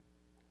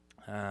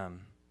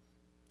Um,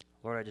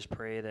 Lord, I just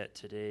pray that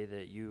today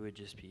that you would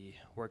just be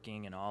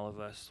working in all of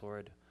us,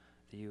 Lord,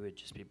 that you would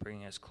just be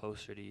bringing us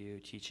closer to you,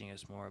 teaching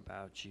us more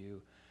about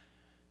you,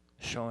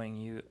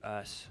 showing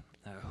us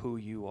who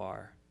you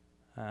are,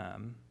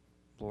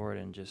 Lord,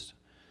 and just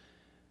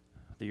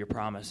your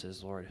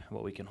promises, Lord,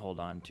 what we can hold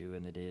on to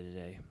in the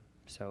day-to-day.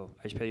 So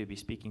I just pray you'd be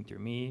speaking through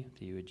me,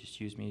 that you would just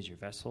use me as your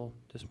vessel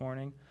this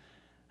morning.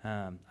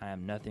 I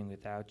am nothing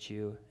without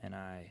you, and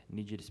I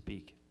need you to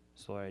speak.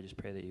 So Lord, I just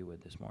pray that you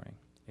would this morning.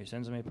 Your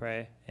sins let me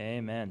pray.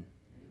 Amen.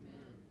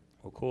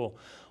 Well, cool.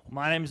 Well,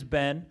 my name is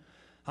Ben.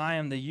 I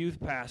am the youth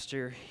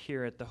pastor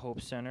here at the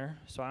Hope Center,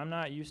 so I'm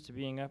not used to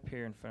being up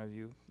here in front of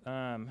you.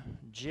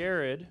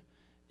 Jared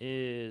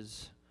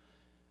is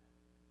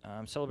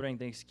celebrating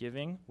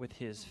Thanksgiving with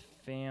his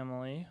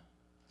family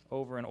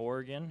over in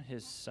Oregon.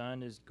 His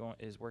son is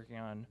working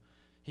on.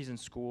 He's in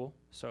school,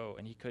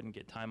 and he couldn't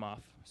get time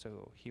off,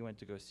 so he went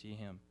to go see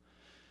him.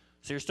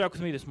 So you're stuck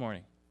with me this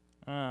morning,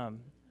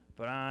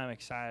 but I'm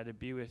excited to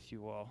be with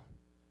you all.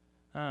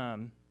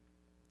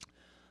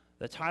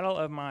 The title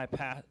of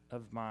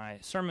my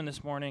sermon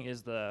this morning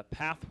is The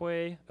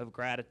Pathway of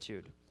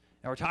Gratitude.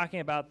 And we're talking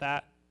about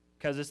that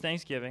because it's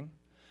Thanksgiving,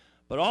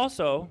 but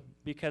also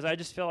because I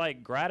just feel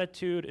like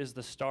gratitude is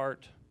the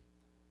start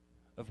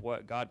of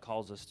what God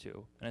calls us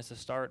to. And it's the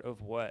start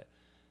of what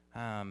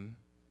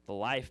the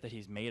life that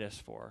he's made us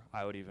for,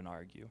 I would even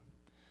argue.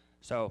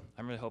 So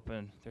I'm really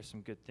hoping there's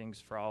some good things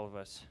for all of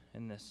us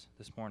in this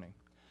morning.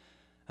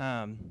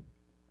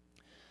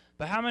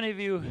 But how many of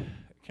you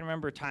can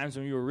remember times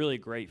when you were really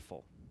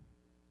grateful?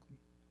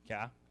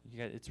 Yeah,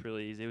 it's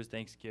really easy. It was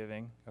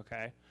Thanksgiving,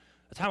 okay?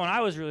 The time when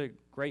I was really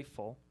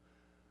grateful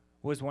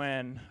was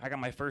when I got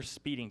my first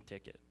speeding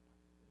ticket,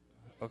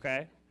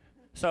 okay?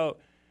 So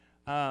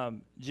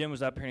Jim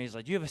was up here, and he's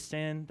like, do you have a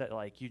sin that,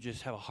 like, you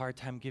just have a hard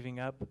time giving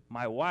up?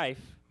 My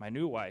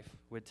new wife,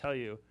 would tell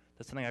you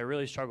that's something I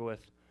really struggle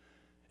with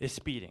is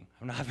speeding.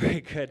 I'm not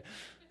very good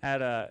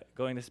at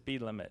going the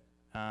speed limit.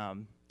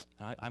 I'm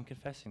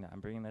confessing that.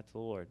 I'm bringing that to the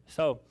Lord.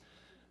 So,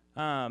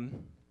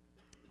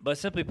 but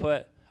simply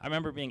put, I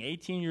remember being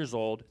 18 years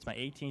old. It's my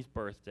 18th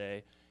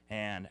birthday,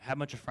 and I had a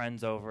bunch of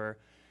friends over.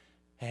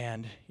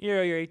 And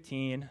you're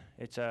 18.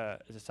 It's a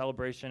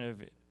celebration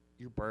of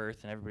your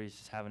birth, and everybody's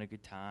just having a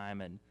good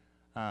time. And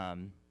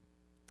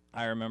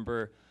I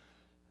remember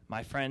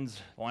my friends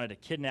wanted to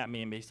kidnap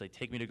me and basically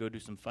take me to go do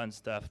some fun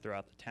stuff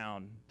throughout the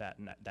town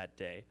that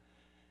day.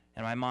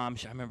 And my mom,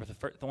 I remember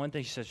the one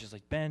thing she said, she's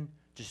like, Ben,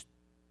 just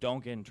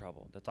don't get in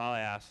trouble. That's all I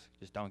ask.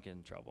 Just don't get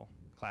in trouble.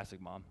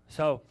 Classic mom.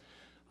 So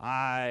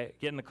I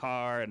get in the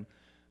car, and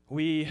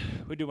we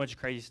do a bunch of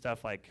crazy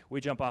stuff. Like, we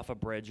jump off a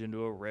bridge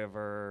into a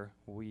river.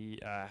 We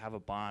have a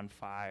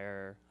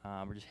bonfire.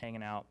 We're just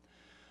hanging out.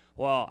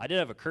 Well, I did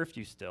have a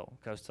curfew still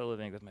because I was still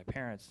living with my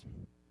parents.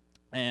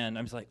 And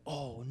I'm just like,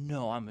 oh,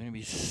 no, I'm going to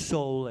be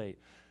so late.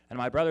 And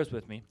my brother's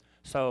with me.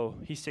 So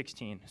he's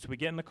 16. So we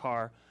get in the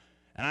car,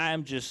 and I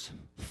am just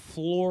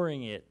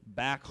flooring it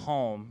back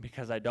home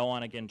because I don't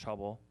want to get in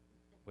trouble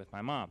with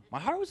my mom. My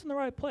heart was in the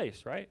right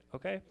place, right?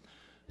 Okay?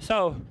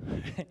 So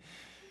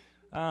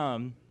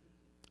I'm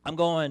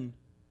going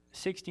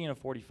 16 to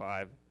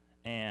 45,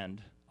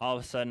 and all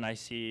of a sudden I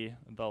see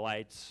the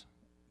lights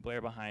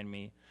blare behind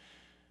me,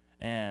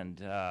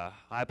 and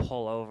I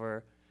pull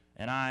over,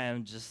 and I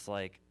am just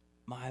like,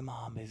 my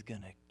mom is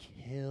going to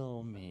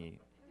kill me.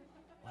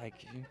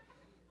 Like,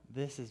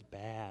 this is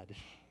bad.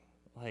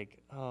 Like,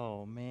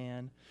 oh,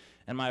 man.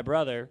 And my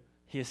brother,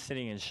 he is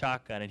sitting in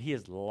shotgun, and he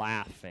is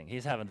laughing.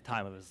 He's having the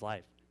time of his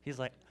life. He's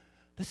like,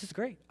 this is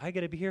great. I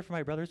get to be here for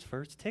my brother's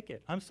first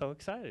ticket. I'm so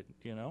excited,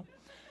 you know.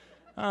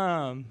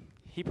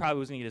 He probably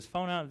was going to get his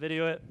phone out and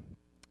video it.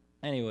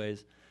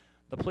 Anyways,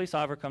 the police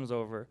officer comes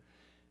over.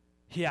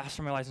 He asks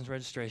for my license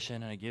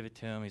registration, and I give it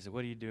to him. He's like,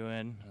 what are you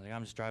doing? I was like,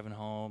 I'm just driving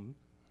home.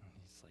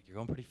 He's like, you're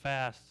going pretty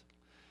fast.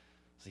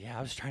 I was like, yeah,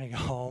 I was trying to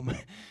go home.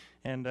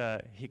 And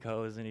he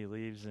goes, and he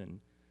leaves, and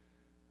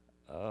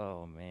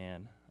oh,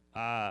 man.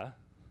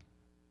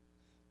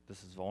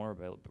 This is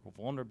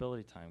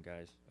vulnerability time,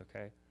 guys,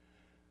 okay?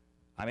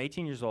 I'm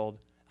 18 years old.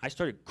 I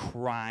started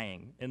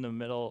crying in the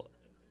middle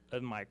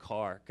of my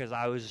car because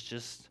I was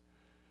just,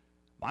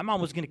 my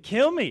mom was going to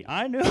kill me.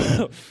 I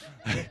knew.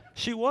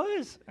 She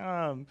was.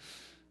 And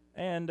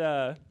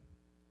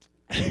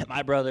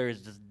my brother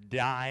is just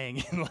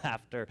dying in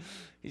laughter.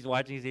 He's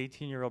watching his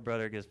 18-year-old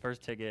brother get his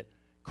first ticket,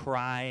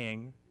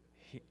 crying.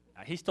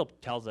 He still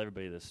tells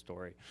everybody this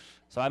story.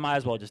 So I might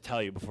as well just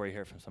tell you before you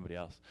hear it from somebody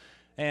else.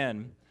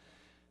 And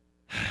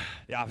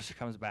the officer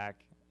comes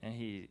back,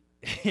 and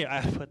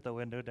I put the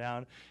window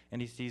down,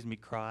 and he sees me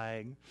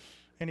crying.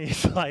 And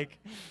he's like,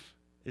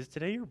 is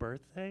today your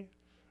birthday?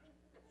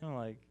 And I'm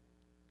like,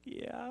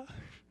 yeah.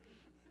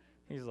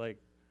 He's like,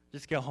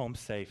 just get home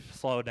safe.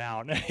 Slow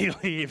down. And he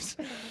leaves.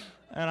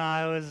 And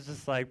I was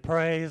just like,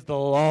 praise the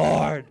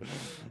Lord.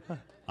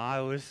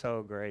 I was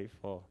so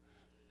grateful.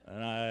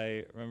 And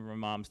I remember my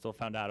mom still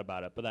found out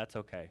about it, but that's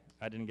okay.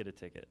 I didn't get a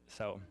ticket.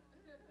 So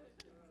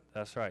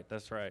that's right.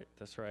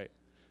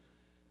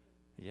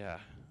 Yeah.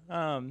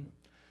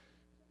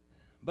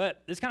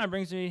 But this kind of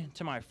brings me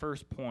to my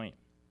first point,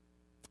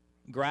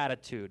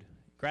 gratitude.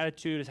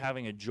 Gratitude is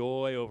having a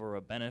joy over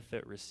a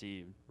benefit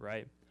received,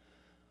 right?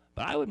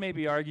 But I would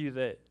maybe argue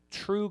that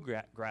true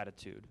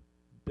gratitude,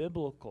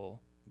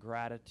 biblical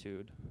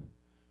gratitude,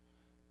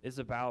 is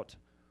about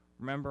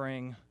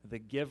remembering the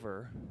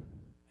giver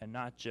and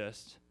not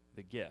just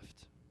the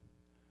gift.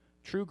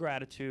 True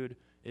gratitude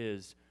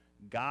is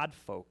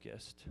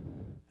God-focused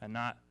and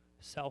not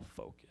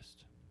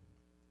self-focused.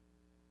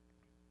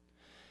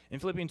 In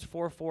Philippians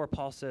 4:4,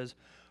 Paul says,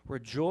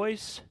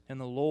 rejoice in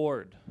the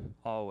Lord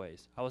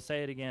always. I will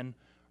say it again,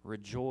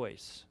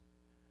 rejoice.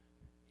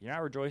 You're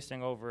not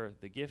rejoicing over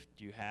the gift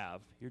you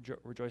have. You're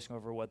rejoicing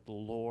over what the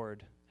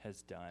Lord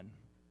has done,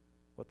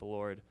 what the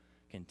Lord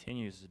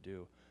continues to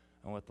do,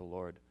 and what the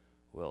Lord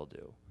will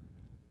do.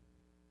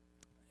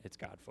 It's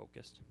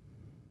God-focused.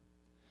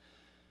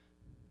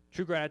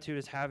 True gratitude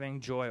is having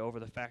joy over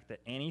the fact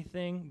that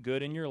anything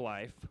good in your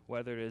life,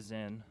 whether it is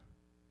in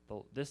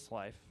this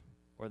life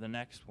or the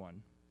next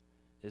one,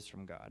 is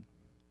from God.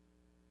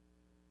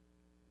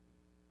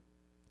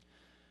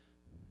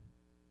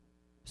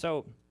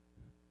 So,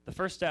 the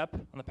first step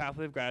on the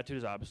pathway of gratitude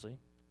is obviously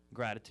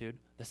gratitude.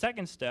 The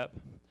second step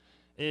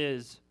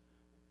is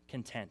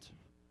content.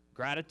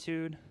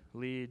 Gratitude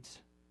leads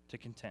to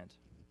content.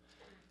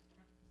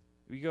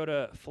 We go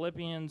to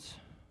Philippians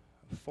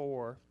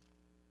 4.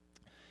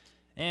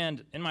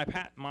 And in my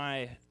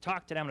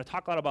talk today, I'm going to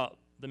talk a lot about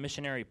the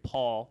missionary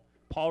Paul.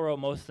 Paul wrote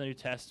most of the New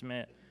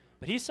Testament,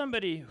 but he's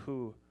somebody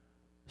who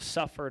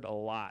suffered a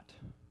lot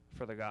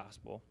for the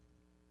gospel.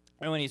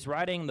 And when he's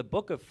writing the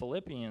book of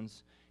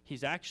Philippians,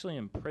 he's actually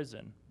in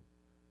prison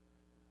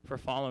for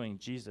following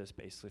Jesus,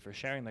 basically, for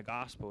sharing the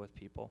gospel with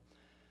people.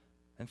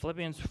 And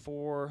Philippians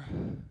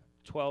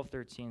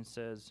 4:12-13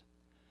 says,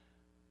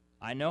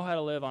 I know how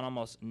to live on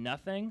almost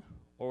nothing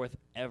or with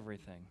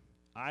everything.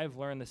 I've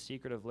learned the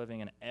secret of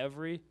living in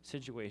every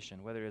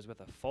situation, whether it is with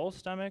a full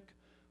stomach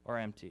or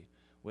empty,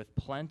 with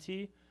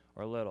plenty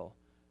or little.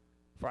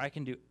 For I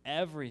can do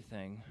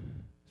everything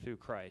through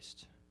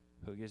Christ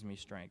who gives me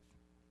strength.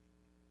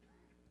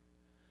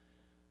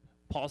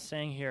 Paul's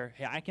saying here,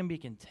 hey, I can be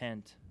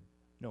content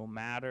no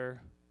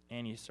matter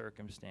any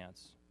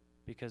circumstance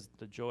because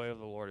the joy of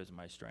the Lord is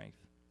my strength.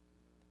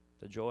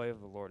 The joy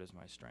of the Lord is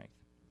my strength.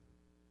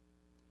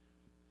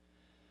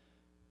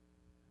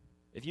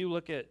 If you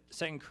look at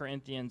 2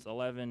 Corinthians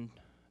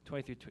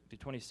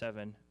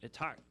 11:23-27,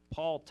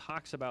 Paul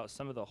talks about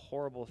some of the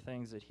horrible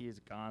things that he has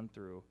gone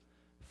through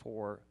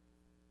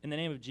in the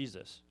name of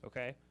Jesus,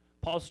 okay?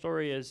 Paul's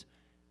story is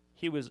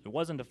he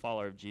wasn't a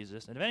follower of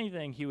Jesus, and if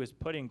anything, he was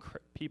putting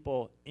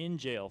people in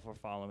jail for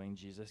following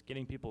Jesus,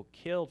 getting people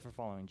killed for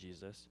following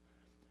Jesus,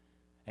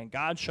 and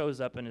God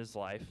shows up in his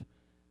life.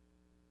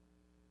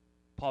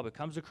 Paul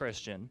becomes a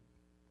Christian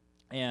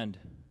and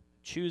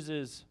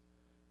chooses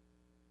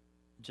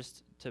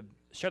just to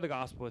share the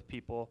gospel with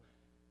people,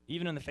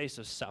 even in the face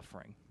of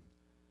suffering.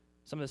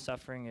 Some of the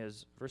suffering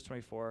is, verse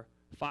 24,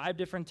 5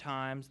 different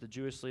times the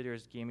Jewish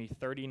leaders gave me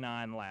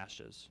 39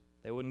 lashes.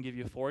 They wouldn't give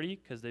you 40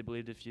 because they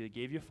believed if you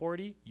gave you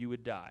 40, you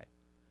would die.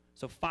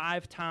 So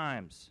 5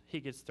 times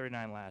he gets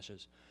 39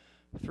 lashes.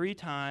 3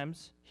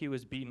 times he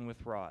was beaten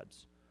with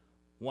rods.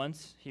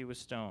 Once he was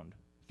stoned.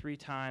 3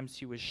 times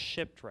he was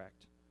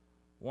shipwrecked.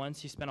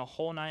 Once he spent a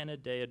whole night and a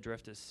day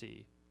adrift at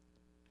sea.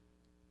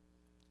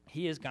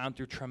 He has gone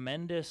through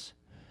tremendous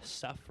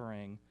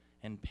suffering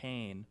and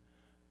pain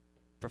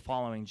for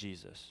following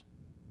Jesus.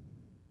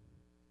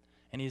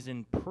 And he's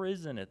in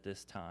prison at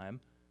this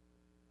time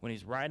when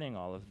he's writing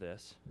all of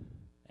this,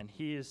 and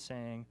he is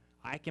saying,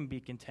 I can be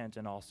content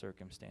in all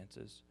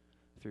circumstances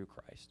through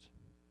Christ.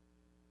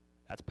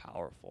 That's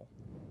powerful.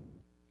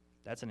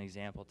 That's an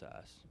example to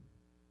us.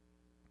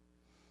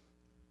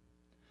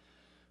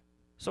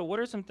 So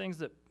what are some things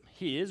that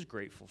he is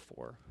grateful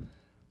for?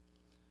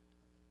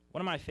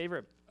 One of my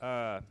favorite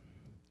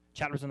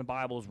chapters in the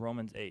Bible is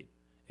Romans 8.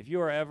 If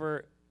you are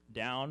ever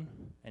down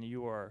and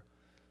you are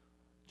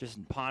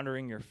just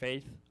pondering your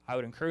faith, I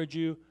would encourage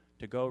you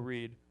to go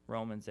read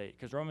Romans 8,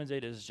 because Romans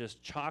 8 is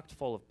just chocked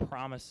full of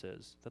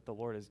promises that the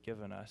Lord has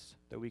given us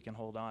that we can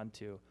hold on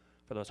to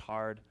for those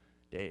hard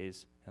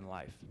days in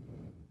life.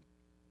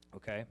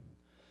 Okay?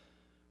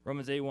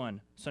 Romans 8:1.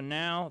 So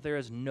now there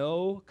is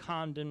no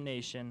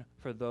condemnation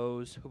for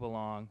those who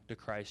belong to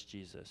Christ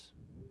Jesus.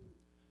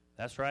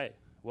 That's right.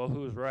 Well,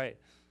 who is right?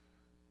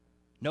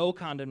 No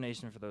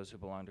condemnation for those who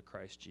belong to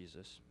Christ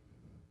Jesus.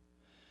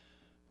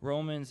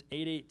 Romans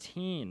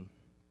 8:18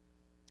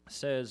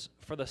 says,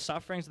 for the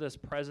sufferings of this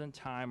present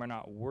time are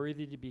not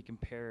worthy to be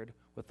compared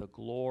with the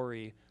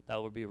glory that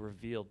will be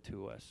revealed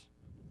to us.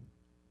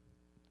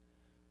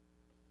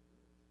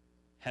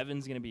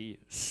 Heaven's going to be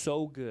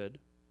so good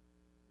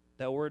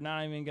that we're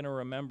not even going to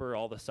remember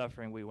all the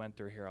suffering we went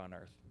through here on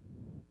earth.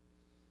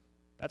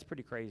 That's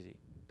pretty crazy.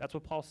 That's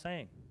what Paul's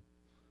saying.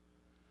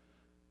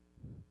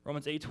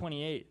 Romans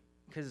 8:28,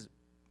 because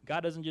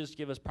God doesn't just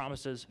give us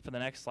promises for the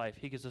next life.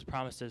 He gives us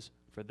promises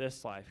for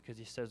this life, because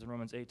he says in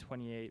Romans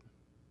 8:28,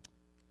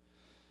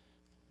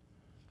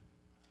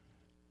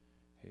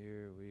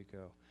 here we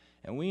go.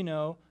 And we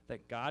know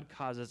that God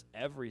causes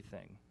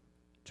everything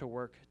to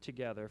work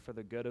together for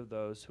the good of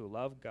those who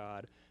love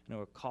God and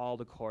who are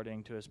called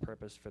according to his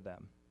purpose for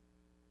them.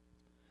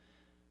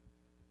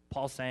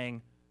 Paul's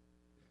saying,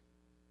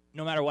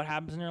 no matter what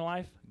happens in your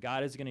life,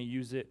 God is going to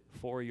use it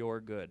for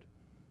your good.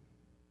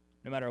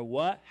 No matter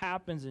what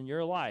happens in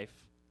your life,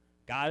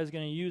 God is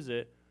going to use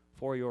it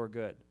for your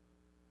good.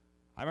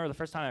 I remember the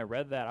first time I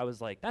read that, I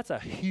was like, that's a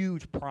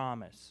huge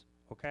promise,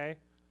 okay?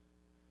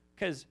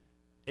 Because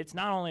it's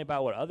not only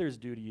about what others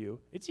do to you,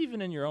 it's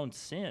even in your own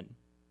sin,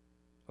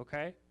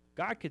 okay?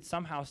 God could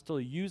somehow still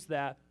use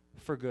that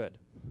for good,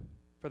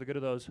 for the good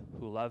of those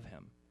who love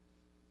him.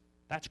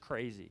 That's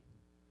crazy,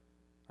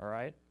 all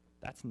right?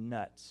 That's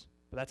nuts.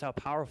 But that's how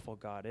powerful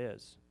God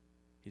is.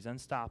 He's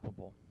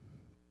unstoppable.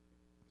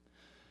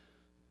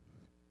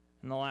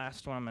 And the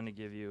last one I'm going to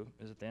give you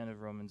is at the end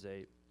of Romans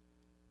 8.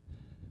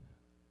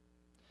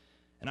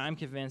 And I'm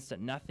convinced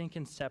that nothing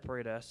can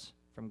separate us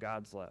from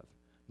God's love.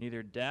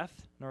 Neither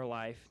death nor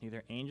life,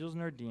 neither angels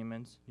nor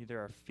demons, neither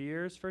our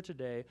fears for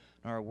today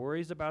nor our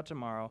worries about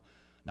tomorrow,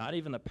 not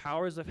even the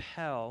powers of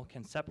hell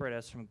can separate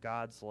us from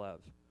God's love.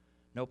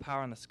 No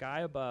power in the sky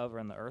above or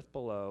in the earth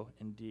below,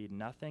 indeed,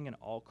 nothing in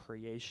all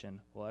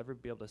creation will ever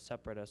be able to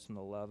separate us from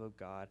the love of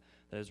God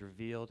that is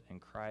revealed in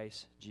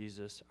Christ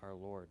Jesus our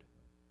Lord.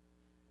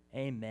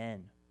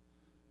 Amen.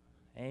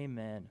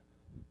 Amen.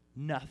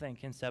 Nothing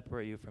can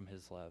separate you from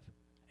his love.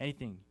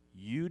 Anything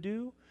you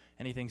do,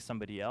 anything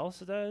somebody else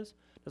does,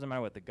 doesn't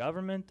matter what the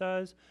government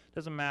does,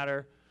 doesn't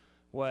matter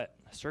what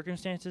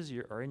circumstances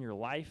are in your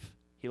life,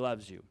 he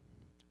loves you.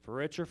 For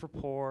rich or for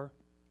poor,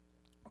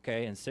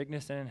 okay, in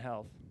sickness and in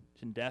health,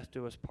 in death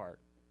do us part,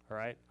 all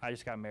right? I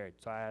just got married,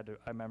 so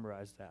I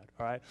memorized that,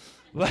 all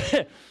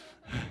right?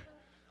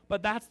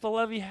 But that's the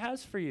love he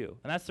has for you.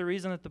 And that's the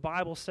reason that the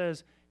Bible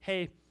says,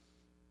 hey,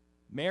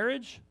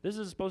 marriage, this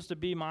is supposed to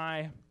be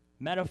my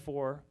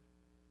metaphor,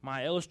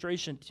 my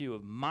illustration to you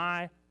of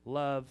my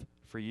love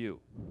for you.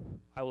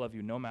 I will love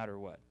you no matter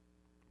what,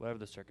 whatever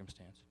the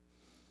circumstance,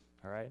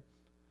 all right?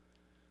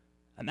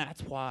 And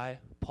that's why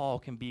Paul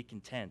can be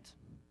content.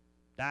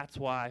 That's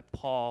why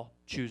Paul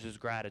chooses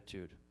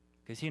gratitude.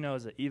 Because he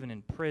knows that even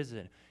in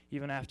prison,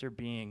 even after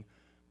being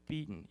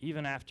beaten,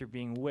 even after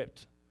being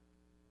whipped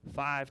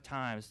 5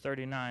 times,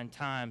 39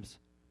 times,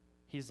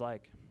 he's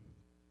like,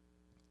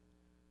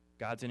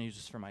 God's going to use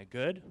this for my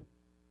good.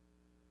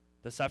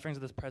 The sufferings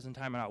of this present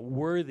time are not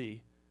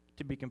worthy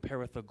to be compared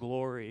with the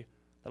glory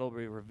that will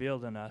be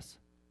revealed in us.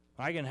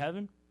 When I get in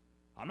heaven,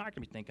 I'm not going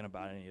to be thinking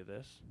about any of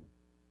this.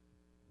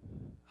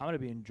 I'm going to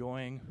be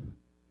enjoying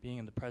being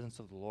in the presence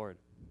of the Lord.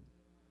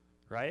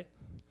 Right?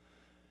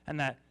 And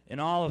that in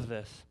all of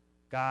this,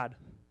 God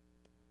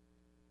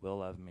will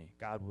love me.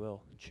 God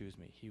will choose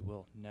me. He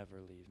will never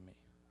leave me.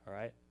 All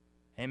right?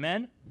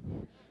 Amen?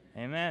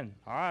 Amen.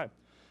 All right.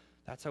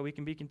 That's how we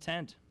can be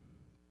content.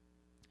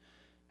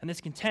 And this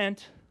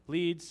content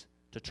leads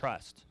to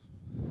trust.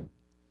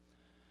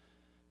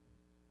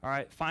 All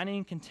right,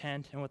 finding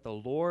content in what the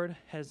Lord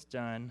has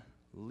done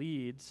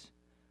leads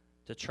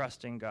to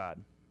trusting God.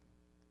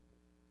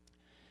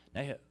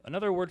 Now,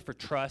 another word for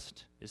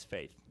trust is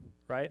faith,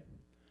 right?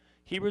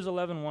 Hebrews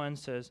 11:1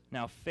 says,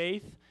 now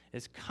faith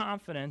is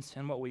confidence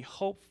in what we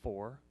hope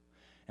for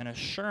and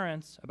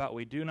assurance about what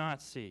we do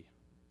not see.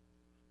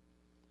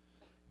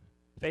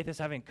 Faith is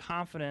having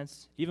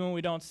confidence even when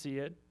we don't see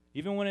it,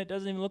 even when it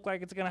doesn't even look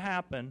like it's going to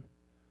happen,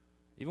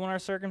 even when our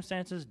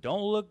circumstances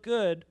don't look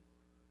good,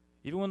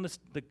 even when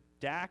the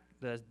deck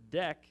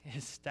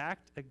is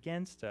stacked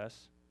against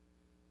us.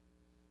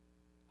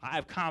 I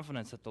have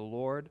confidence that the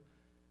Lord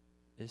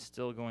is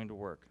still going to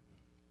work.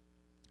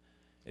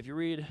 If you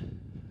read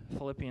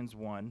Philippians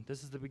 1,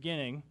 this is the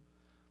beginning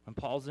when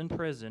Paul's in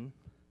prison,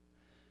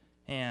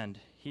 and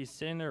he's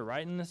sitting there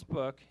writing this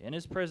book in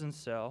his prison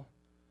cell,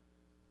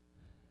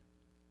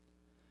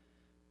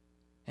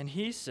 and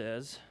he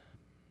says,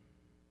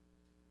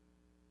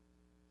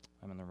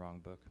 I'm in the wrong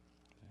book.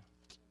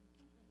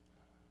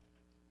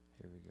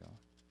 Here we go.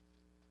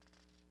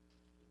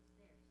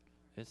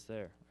 It's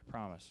there, I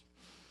promise.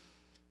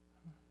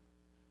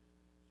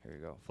 Here we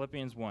go.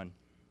 Philippians 1.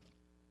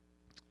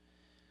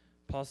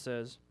 Paul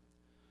says,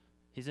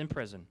 he's in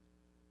prison.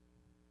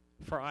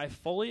 For I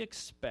fully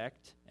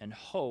expect and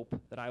hope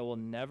that I will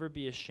never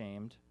be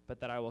ashamed, but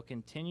that I will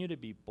continue to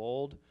be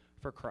bold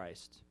for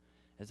Christ,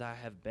 as I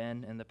have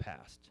been in the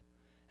past.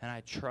 And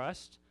I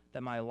trust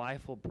that my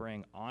life will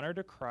bring honor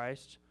to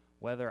Christ,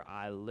 whether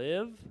I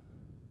live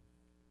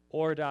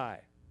or die.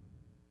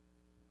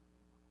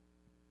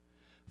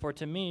 For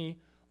to me,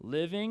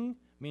 living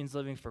means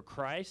living for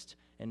Christ,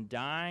 and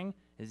dying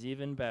is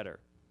even better.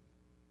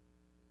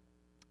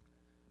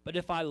 But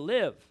if I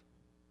live,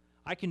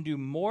 I can do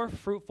more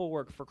fruitful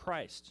work for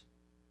Christ.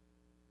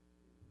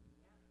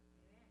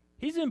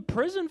 He's in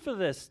prison for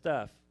this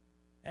stuff,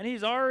 and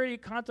he's already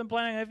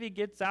contemplating if he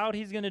gets out,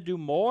 he's going to do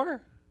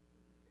more.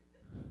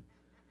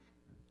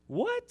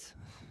 What?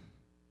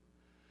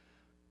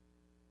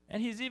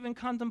 And he's even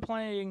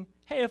contemplating,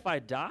 hey, if I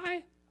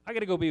die, I got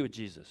to go be with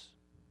Jesus.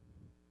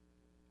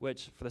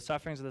 which for the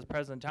sufferings of this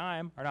present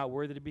time are not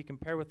worthy to be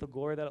compared with the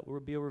glory that will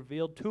be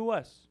revealed to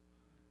us.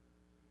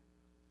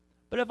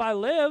 But if I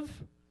live,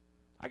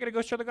 I got to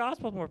go share the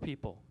gospel with more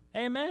people.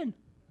 Amen.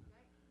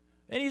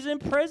 And he's in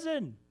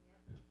prison.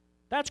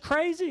 That's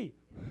crazy.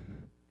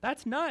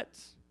 That's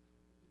nuts.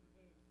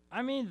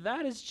 I mean,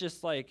 that is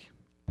just like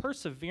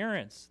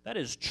perseverance. That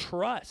is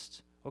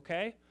trust,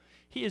 okay?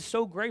 He is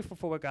so grateful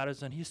for what God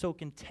has done. He's so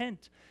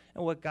content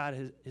in what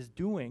God is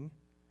doing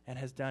and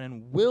has done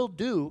and will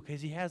do,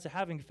 because he has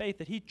having faith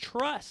that he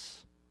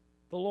trusts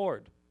the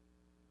Lord,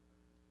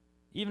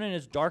 even in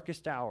his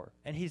darkest hour.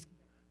 And he's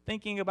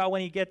thinking about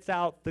when he gets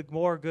out, the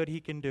more good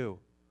he can do.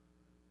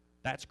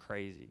 That's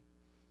crazy.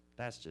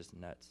 That's just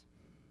nuts.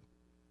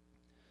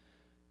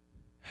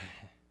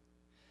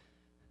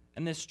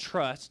 And this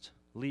trust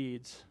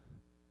leads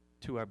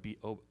to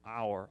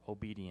our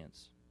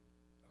obedience.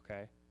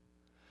 Okay?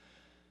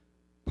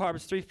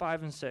 Proverbs 3,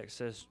 5, and 6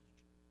 says,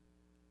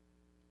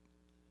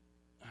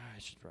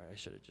 I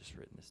should have just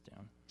written this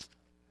down.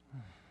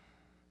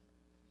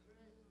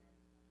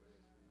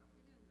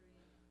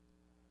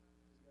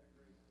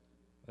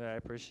 I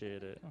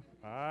appreciate it.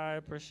 I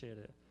appreciate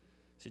it.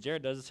 See,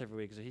 Jared does this every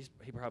week, so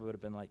he probably would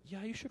have been like,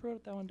 yeah, you should have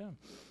wrote that one down.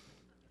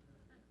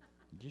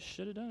 You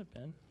should have done it,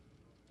 Ben.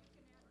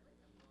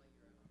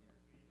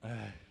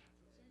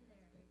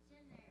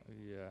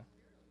 Yeah.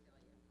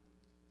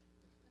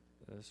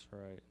 That's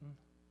right.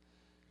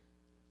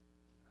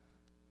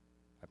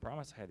 I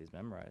promise I had these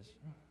memorized.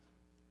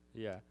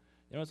 Yeah.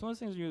 You know, it's one of those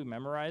things where you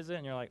memorize it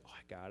and you're like, oh,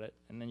 I got it.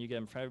 And then you get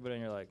in front of everybody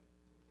and you're like,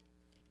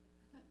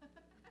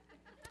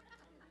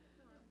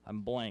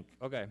 I'm blank.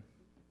 Okay.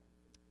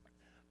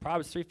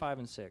 Proverbs 3, 5,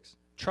 and 6.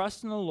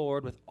 Trust in the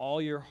Lord with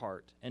all your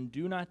heart and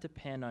do not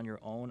depend on your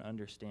own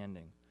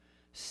understanding.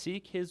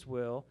 Seek his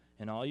will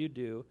in all you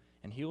do,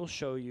 and he will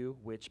show you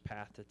which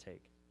path to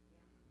take.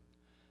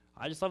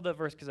 I just love that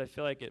verse because I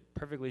feel like it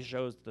perfectly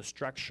shows the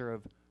structure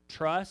of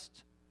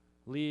trust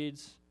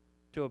leads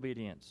to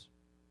obedience.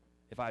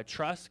 If I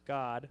trust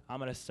God, I'm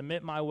going to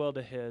submit my will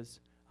to his.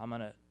 I'm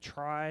going to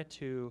try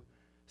to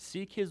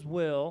seek his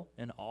will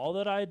in all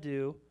that I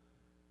do.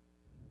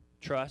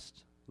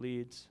 Trust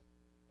leads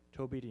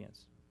to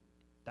obedience.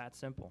 That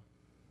simple.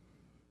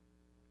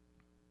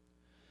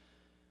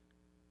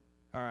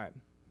 All right.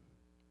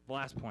 The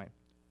last point.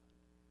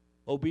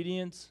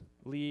 Obedience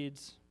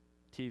leads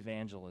to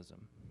evangelism.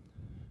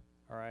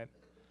 All right.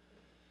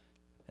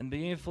 In the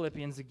beginning of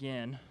Philippians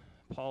again,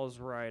 Paul is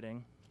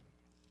writing,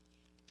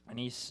 and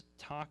he's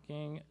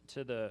talking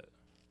to the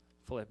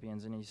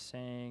Philippians, and he's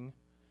saying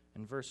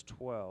in verse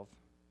 12,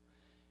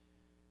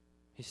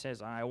 he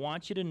says, I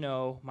want you to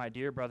know, my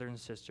dear brothers and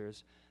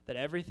sisters, that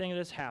everything that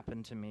has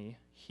happened to me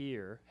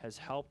here has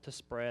helped to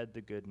spread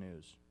the good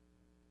news.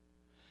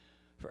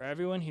 For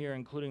everyone here,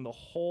 including the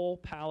whole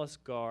palace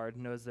guard,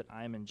 knows that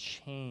I am in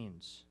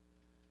chains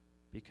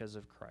because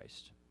of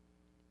Christ.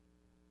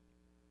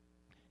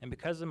 And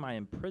because of my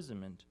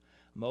imprisonment,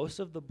 most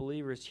of the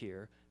believers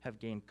here have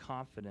gained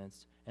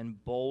confidence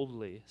and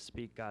boldly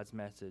speak God's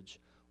message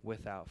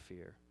without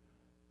fear.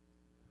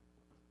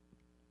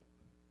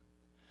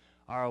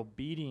 Our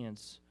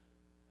obedience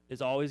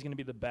is always going to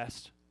be the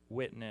best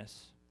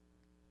witness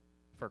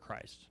for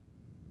Christ.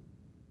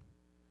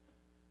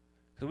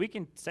 Because we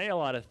can say a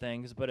lot of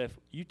things, but if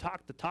you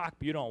talk the talk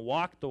but you don't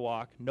walk the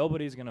walk,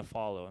 nobody's going to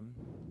follow him.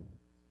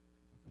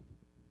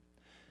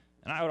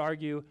 And I would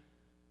argue,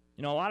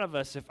 you know, a lot of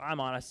us, if I'm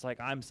honest, like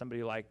I'm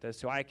somebody like this,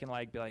 so I can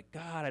like be like,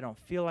 God, I don't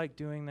feel like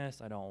doing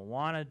this. I don't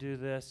want to do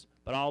this,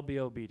 but I'll be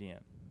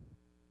obedient.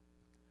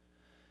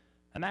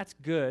 And that's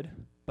good,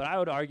 but I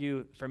would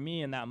argue for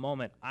me in that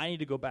moment, I need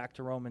to go back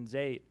to Romans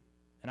 8,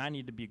 and I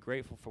need to be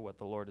grateful for what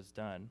the Lord has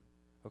done,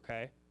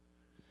 okay?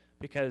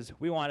 Because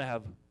we want to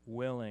have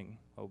willing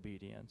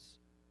obedience.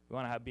 We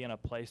want to be in a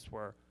place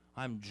where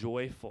I'm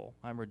joyful.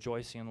 I'm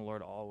rejoicing in the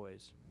Lord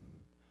always.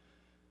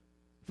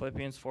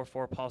 Philippians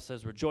 4:4, Paul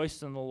says,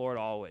 rejoice in the Lord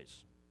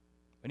always.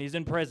 When he's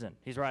in prison,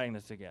 he's writing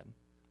this again.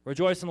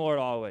 Rejoice in the Lord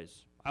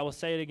always. I will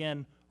say it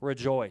again,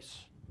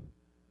 rejoice.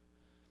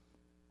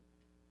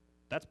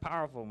 That's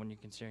powerful when you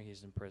consider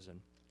he's in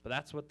prison. But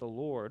that's what the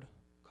Lord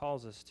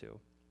calls us to.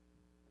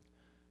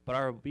 But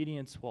our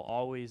obedience will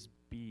always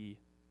be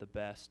the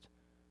best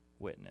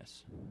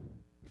witness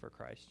for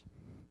Christ.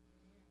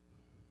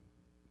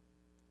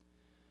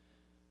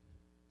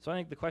 So I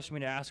think the question we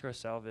need to ask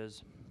ourselves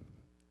is,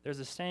 there's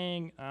a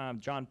saying,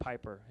 John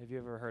Piper, have you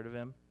ever heard of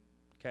him?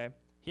 Okay.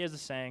 He has a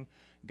saying,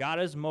 God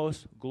is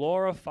most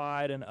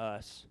glorified in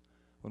us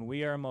when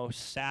we are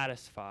most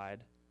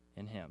satisfied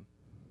in him.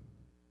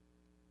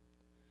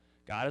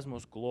 God is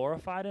most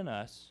glorified in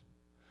us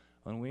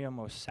when we are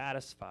most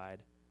satisfied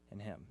in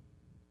him.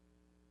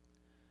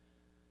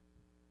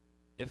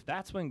 If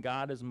that's when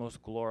God is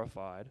most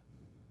glorified,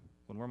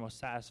 when we're most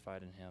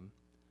satisfied in him,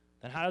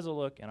 then how does it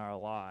look in our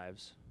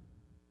lives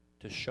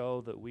to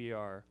show that we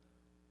are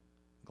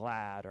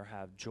glad or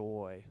have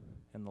joy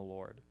in the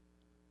Lord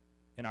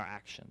in our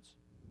actions?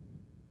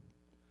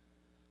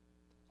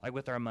 Like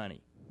with our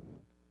money.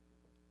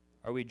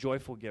 Are we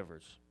joyful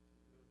givers?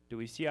 Do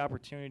we see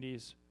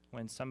opportunities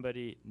when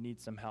somebody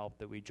needs some help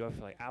that we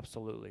joyfully,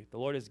 absolutely. The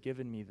Lord has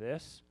given me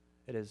this.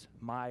 It is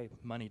my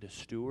money to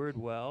steward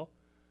well.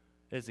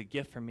 It is a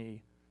gift for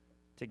me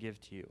to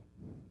give to you.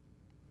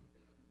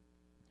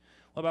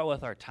 What about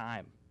with our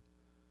time?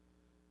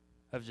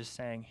 Of just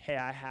saying, hey,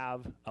 I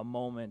have a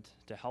moment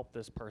to help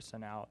this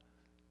person out,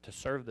 to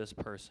serve this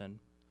person.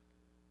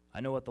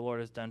 I know what the Lord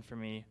has done for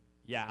me.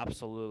 Yeah,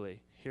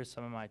 absolutely. Here's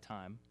some of my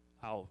time.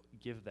 I'll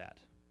give that.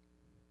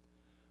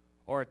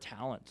 Or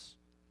talents.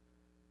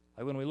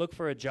 Like when we look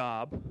for a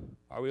job,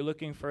 are we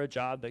looking for a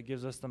job that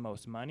gives us the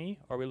most money?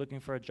 Or are we looking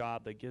for a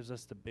job that gives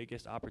us the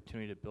biggest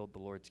opportunity to build the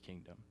Lord's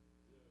kingdom?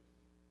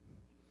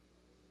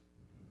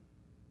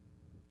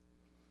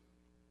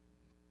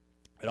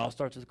 It all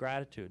starts with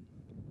gratitude.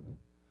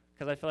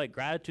 Because I feel like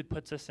gratitude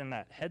puts us in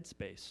that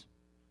headspace.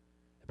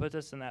 It puts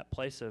us in that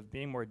place of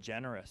being more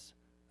generous,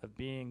 of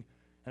being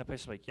in a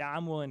place of like, yeah,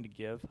 I'm willing to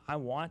give. I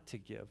want to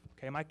give.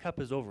 Okay, my cup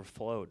is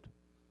overflowed.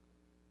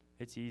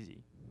 It's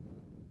easy.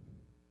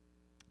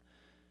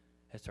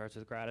 It starts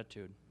with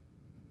gratitude.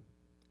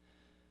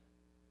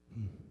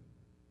 You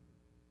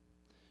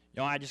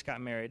know, I just got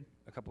married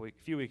a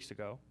few weeks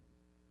ago.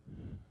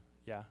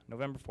 Yeah,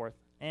 November 4th.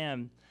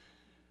 And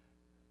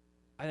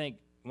I think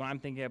when I'm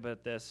thinking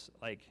about this,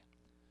 like,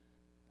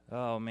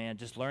 oh man,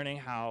 just learning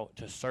how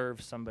to serve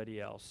somebody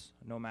else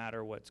no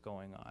matter what's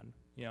going on.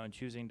 You know, and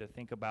choosing to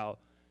think about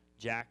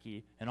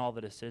Jackie and all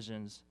the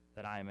decisions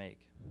that I make.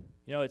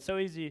 You know, it's so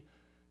easy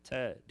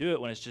to do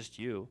it when it's just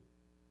you.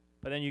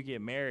 But then you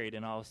get married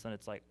and all of a sudden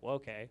it's like, well,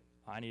 okay,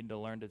 I need to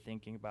learn to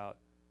thinking about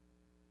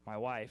my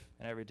wife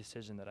and every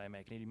decision that I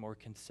make. I need to be more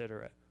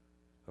considerate.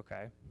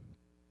 Okay?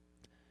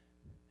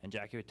 And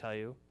Jackie would tell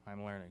you,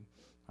 I'm learning.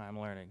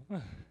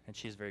 And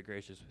she's very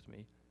gracious with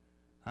me.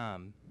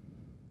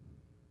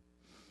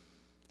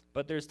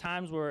 But there's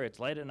times where it's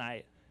late at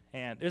night,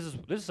 and this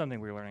is something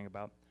we're learning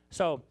about.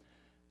 So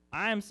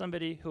I am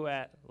somebody who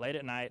late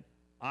at night,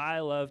 I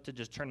love to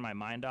just turn my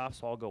mind off,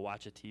 so I'll go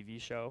watch a TV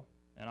show,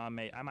 and I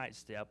might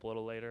stay up a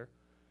little later.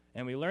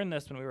 And we learned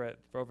this when we were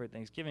over at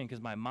Thanksgiving,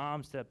 because my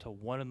mom stayed up till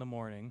 1 in the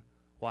morning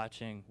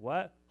watching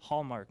what?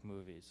 Hallmark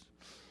movies.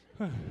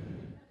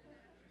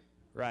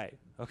 Right,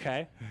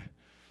 okay?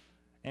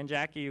 And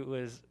Jackie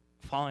was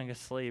falling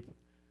asleep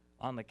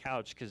on the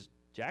couch, because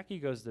Jackie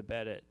goes to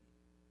bed at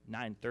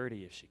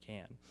 9:30 if she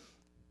can.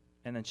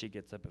 And then she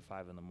gets up at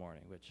 5 in the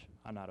morning, which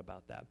I'm not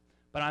about that.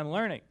 But I'm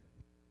learning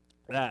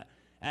that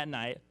at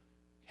night,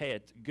 hey,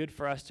 it's good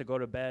for us to go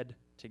to bed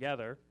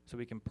together so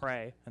we can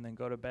pray and then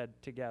go to bed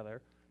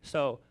together.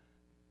 So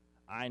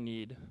I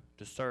need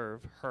to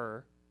serve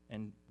her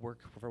and work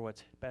for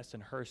what's best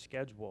in her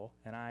schedule,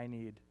 and I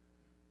need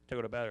to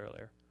go to bed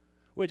earlier,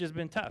 which has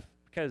been tough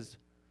because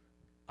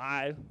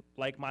I,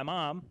 like my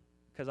mom,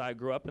 because I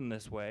grew up in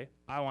this way,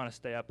 I want to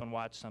stay up and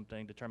watch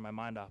something to turn my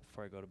mind off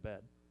before I go to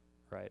bed,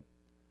 right?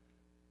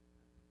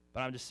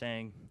 But I'm just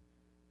saying,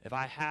 if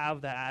I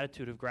have that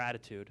attitude of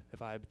gratitude,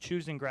 if I'm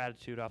choosing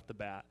gratitude off the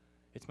bat,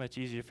 it's much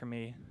easier for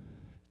me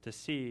to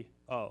see,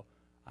 oh,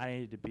 I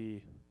need to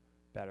be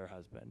a better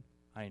husband.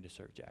 I need to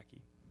serve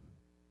Jackie.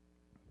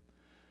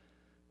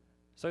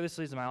 So this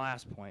leads to my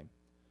last point.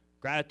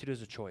 Gratitude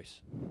is a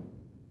choice.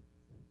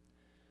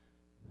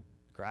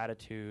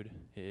 Gratitude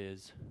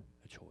is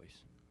a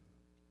choice.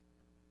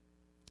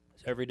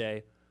 So every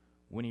day,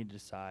 we need to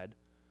decide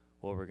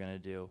what we're going to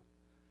do.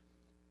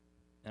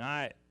 And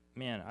I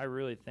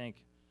really think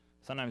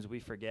sometimes we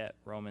forget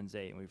Romans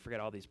 8, and we forget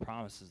all these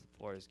promises that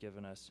the Lord has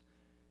given us.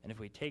 And if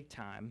we take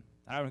time,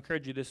 I would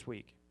encourage you this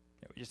week.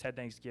 We just had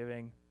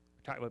Thanksgiving.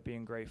 We talked about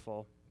being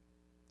grateful.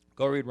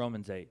 Go read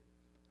Romans 8.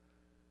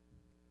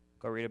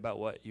 Go read about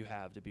what you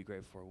have to be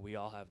grateful for, we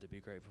all have to be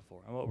grateful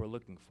for, and what we're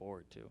looking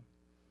forward to.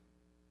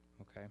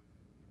 Okay?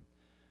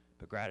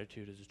 But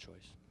gratitude is a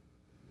choice.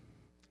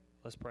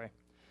 Let's pray.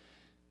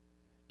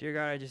 Dear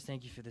God, I just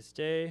thank you for this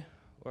day.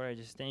 Lord, I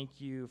just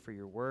thank you for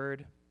your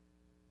word.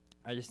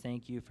 I just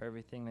thank you for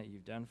everything that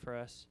you've done for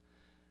us,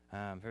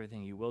 for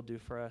everything you will do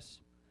for us.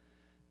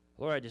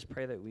 Lord, I just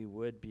pray that we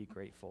would be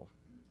grateful.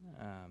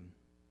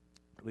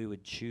 We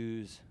would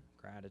choose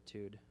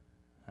gratitude.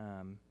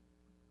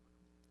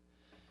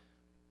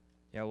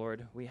 Yeah,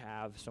 Lord, we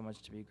have so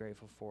much to be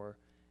grateful for,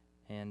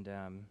 and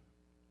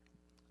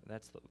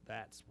that's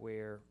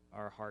where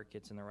our heart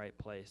gets in the right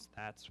place.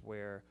 That's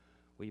where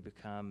we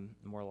become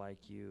more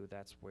like you.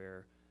 That's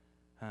where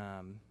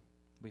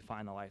we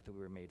find the life that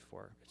we were made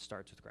for. It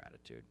starts with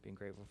gratitude, being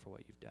grateful for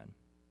what you've done.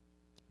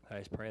 I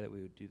just pray that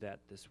we would do that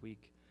this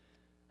week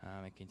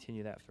and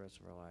continue that for the rest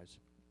of our lives.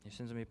 In your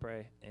sins, we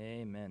pray.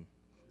 Amen.